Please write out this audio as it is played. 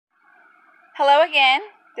Hello again,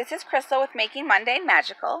 this is Crystal with Making Mundane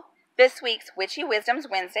Magical. This week's Witchy Wisdoms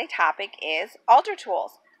Wednesday topic is altar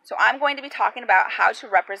tools. So I'm going to be talking about how to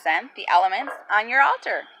represent the elements on your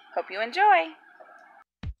altar. Hope you enjoy.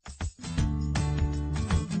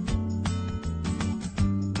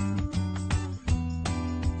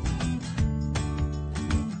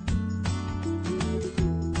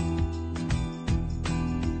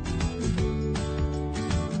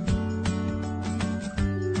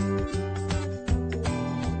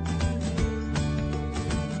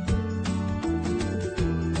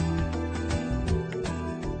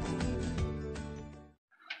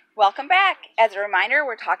 Welcome back. As a reminder,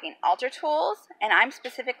 we're talking altar tools, and I'm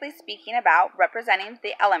specifically speaking about representing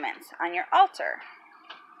the elements on your altar.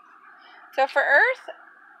 So for earth,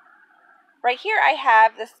 right here I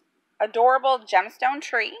have this adorable gemstone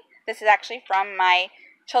tree. This is actually from my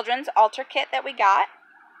children's altar kit that we got.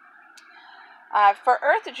 For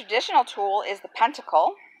earth, the traditional tool is the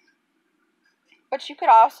pentacle, but you could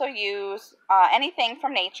also use anything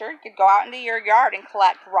from nature. You could go out into your yard and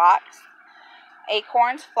collect rocks,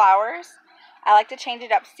 acorns, flowers. I like to change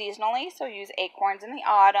it up seasonally, so use acorns in the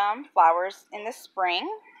autumn, flowers in the spring.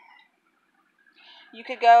 You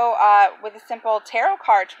could go with a simple tarot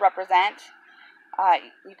card to represent.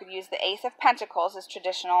 You could use the Ace of Pentacles as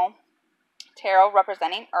traditional tarot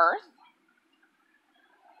representing earth.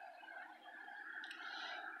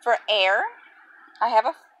 For air, I have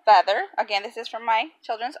a feather. Again, this is from my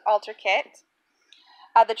children's altar kit.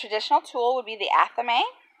 The traditional tool would be the athame.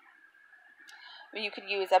 You could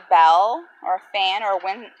use a bell or a fan or a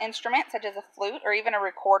wind instrument such as a flute or even a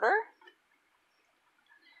recorder.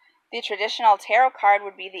 The traditional tarot card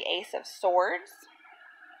would be the Ace of Swords.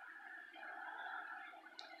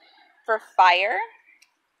 For fire,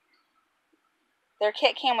 their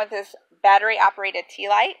kit came with this battery operated tea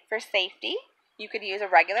light for safety. You could use a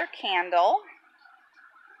regular candle.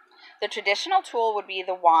 The traditional tool would be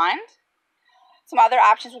the wand. Some other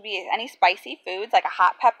options would be any spicy foods like a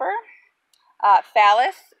hot pepper.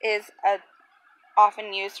 Phallus is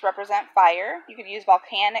often used to represent fire. You could use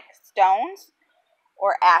volcanic stones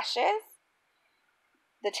or ashes.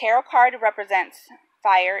 The tarot card represents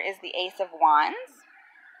fire is the Ace of Wands.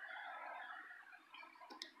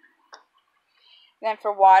 Then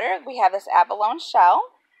for water, we have this abalone shell.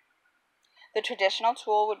 The traditional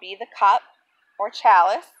tool would be the cup or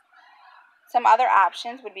chalice. Some other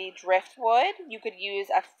options would be driftwood. You could use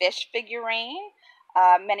a fish figurine.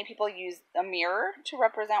 Many people use a mirror to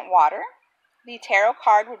represent water. The tarot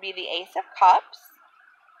card would be the Ace of Cups.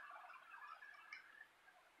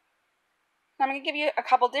 I'm going to give you a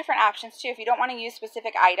couple different options too if you don't want to use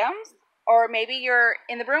specific items, or maybe you're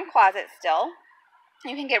in the broom closet still.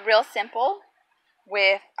 You can get real simple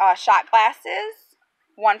with shot glasses,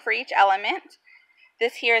 one for each element.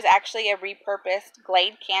 This here is actually a repurposed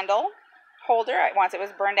Glade candle holder. Once it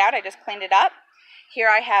was burned out, I just cleaned it up. Here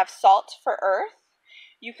I have salt for earth.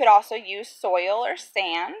 You could also use soil or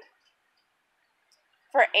sand.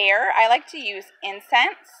 For air, I like to use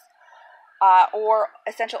incense or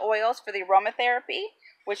essential oils for the aromatherapy,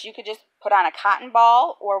 which you could just put on a cotton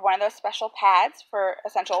ball or one of those special pads for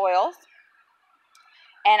essential oils.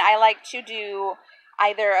 And I like to do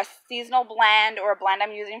either a seasonal blend or a blend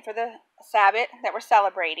I'm using for the Sabbath that we're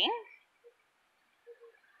celebrating.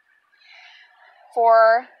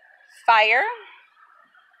 For fire,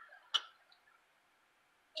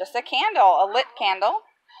 just a candle, a lit candle.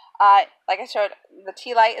 Like I showed, the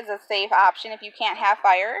tea light is a safe option if you can't have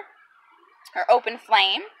fire or open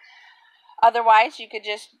flame. Otherwise, you could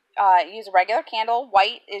just use a regular candle.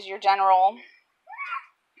 White is your general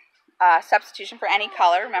substitution for any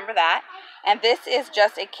color, remember that. And this is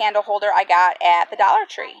just a candle holder I got at the Dollar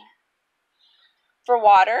Tree. For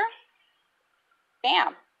water,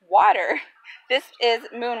 bam, water. This is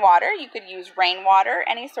moon water. You could use rainwater,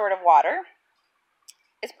 any sort of water.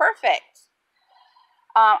 It's perfect.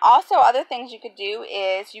 Also, other things you could do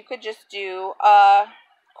is you could just do a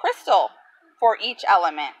crystal for each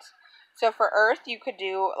element. So for earth, you could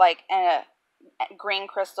do like green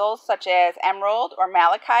crystals such as emerald or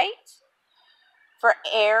malachite. For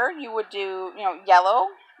air, you would do, yellow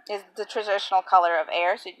is the traditional color of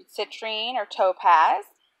air, so you could citrine or topaz.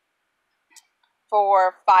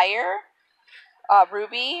 For fire,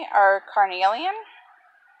 ruby or carnelian.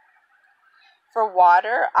 For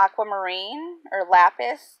water, aquamarine or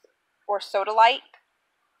lapis or sodalite.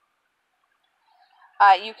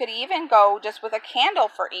 You could even go just with a candle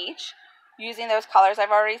for each, using those colors I've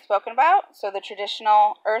already spoken about. So the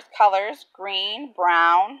traditional earth colors, green,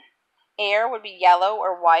 brown. Air would be yellow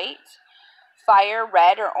or white. Fire,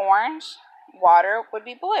 red or orange. Water would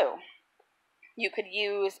be blue. You could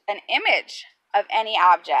use an image of any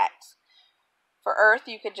object. For earth,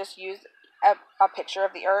 you could just use a picture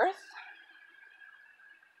of the earth.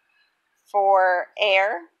 For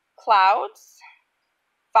air, clouds.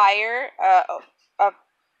 Fire, a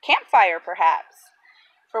campfire perhaps.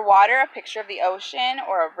 For water, a picture of the ocean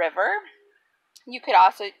or a river. You could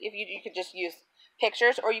also, if you could just use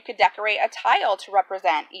pictures, or you could decorate a tile to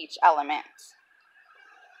represent each element.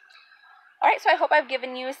 Alright, so I hope I've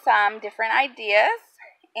given you some different ideas,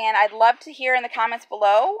 and I'd love to hear in the comments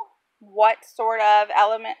below what sort of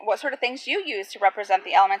things you use to represent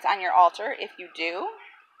the elements on your altar, if you do.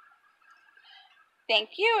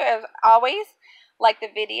 Thank you. As always, like the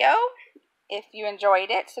video if you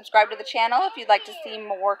enjoyed it. Subscribe to the channel if you'd like to see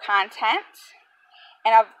more content.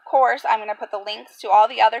 And of course, I'm going to put the links to all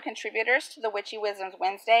the other contributors to the Witchy Wisdoms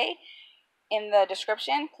Wednesday in the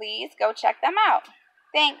description. Please go check them out.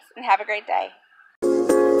 Thanks, and have a great day.